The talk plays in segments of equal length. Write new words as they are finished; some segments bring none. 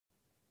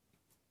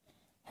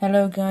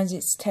Hello guys,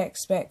 it's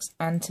TechSpecs,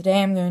 and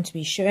today I'm going to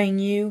be showing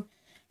you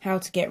how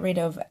to get rid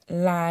of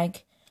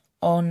lag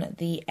on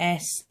the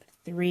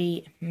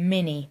S3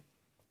 Mini.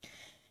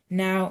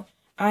 Now,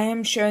 I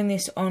am showing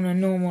this on a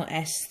normal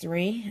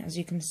S3, as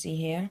you can see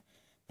here,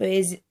 but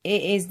it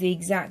is the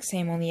exact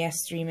same on the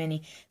S3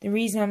 Mini. The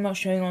reason I'm not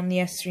showing on the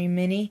S3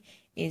 Mini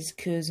is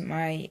because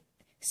my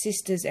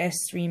sister's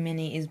S3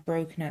 Mini is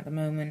broken at the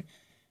moment.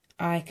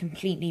 I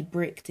completely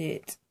bricked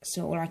it,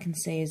 so all I can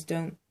say is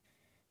don't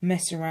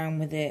mess around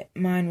with it.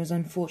 Mine was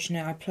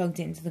unfortunate. I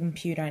plugged it into the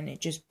computer and it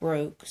just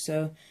broke.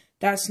 So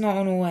that's not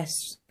on all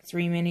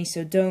S3 Mini,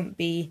 so don't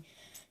be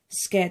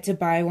scared to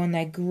buy one.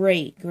 They're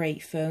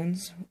great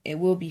phones. It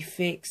will be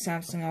fixed.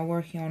 Samsung are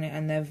working on it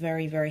and they're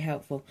very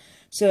helpful.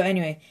 So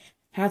anyway,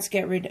 how to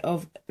get rid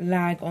of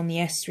lag on the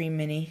S3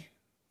 Mini.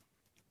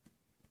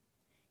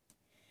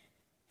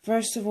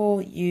 First of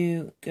all,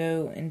 you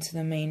go into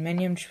the main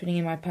menu. I'm just putting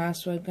in my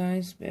password,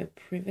 guys. Bit of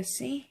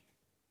privacy.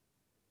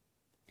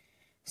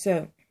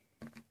 So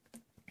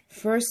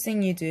first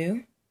thing you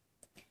do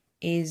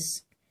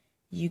is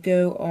you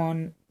go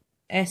on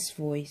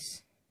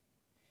S-Voice.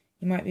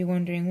 You might be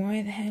wondering,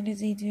 why the hell is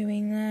he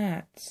doing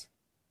that?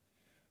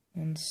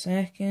 1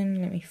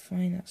 second, let me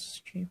find that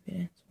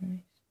stupid S-Voice.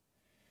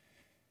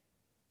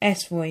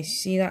 S-Voice,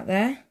 see that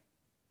there?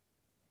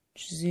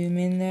 Just zoom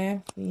in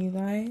there for you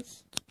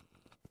guys.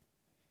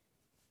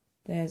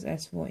 There's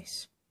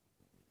S-Voice.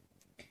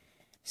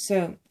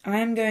 So I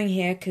am going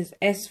here because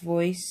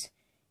S-Voice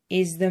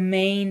is the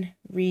main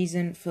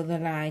reason for the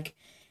lag.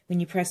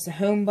 When you press the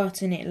home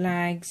button, it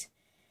lags.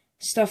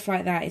 Stuff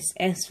like that is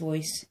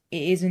S-Voice.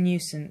 It is a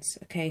nuisance.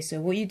 Okay,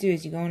 so what you do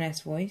is you go on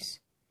S-Voice.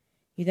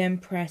 You then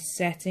press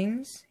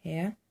settings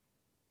here.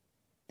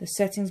 The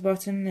settings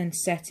button, then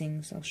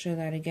settings. I'll show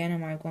that again. I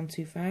might have gone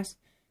too fast.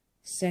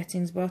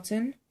 Settings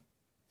button.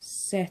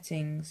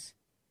 Settings.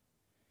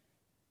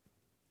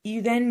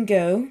 You then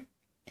go,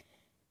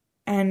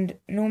 and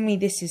normally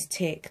this is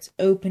ticked.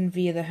 Open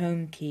via the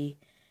home key.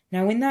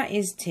 Now when that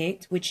is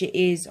ticked, which it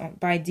is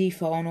by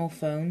default on all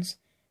phones,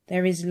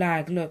 there is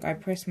lag. Look, I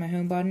press my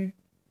home button,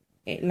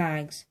 it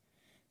lags.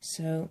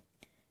 So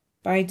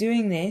by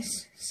doing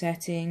this,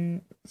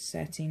 settings,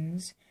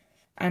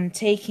 and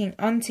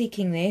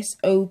unticking this,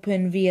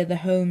 open via the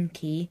home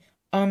key,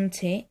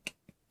 untick,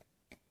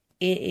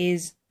 it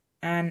is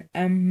an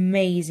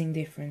amazing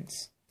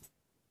difference.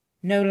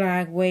 No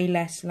lag, way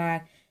less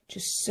lag,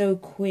 just so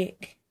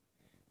quick,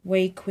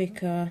 way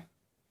quicker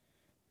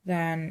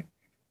than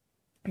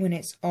when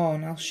it's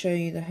on. I'll show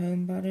you the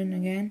home button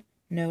again,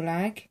 no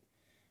lag.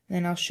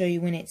 Then I'll show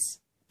you when it's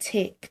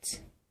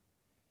ticked.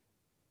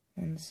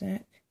 1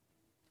 sec.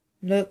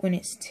 Look, when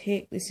it's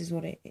ticked, this is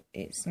what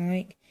it's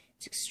like.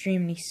 It's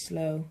extremely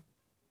slow.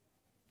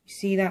 You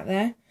see that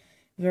there?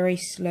 Very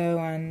slow,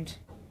 and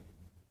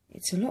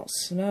it's a lot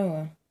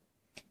slower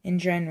in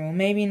general.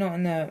 Maybe not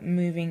in the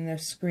moving the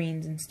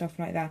screens and stuff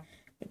like that,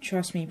 but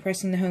trust me,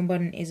 pressing the home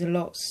button is a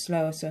lot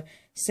slower. So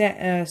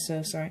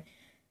sorry.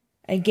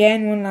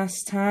 Again, one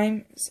last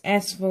time,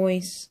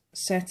 S-Voice,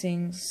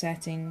 settings,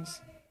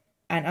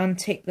 and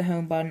untick the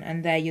home button,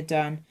 and there you're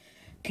done.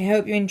 Okay,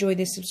 hope you enjoyed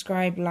this.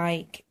 Subscribe,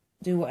 like,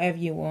 do whatever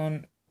you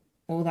want,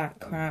 all that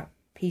crap.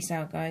 Peace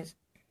out, guys.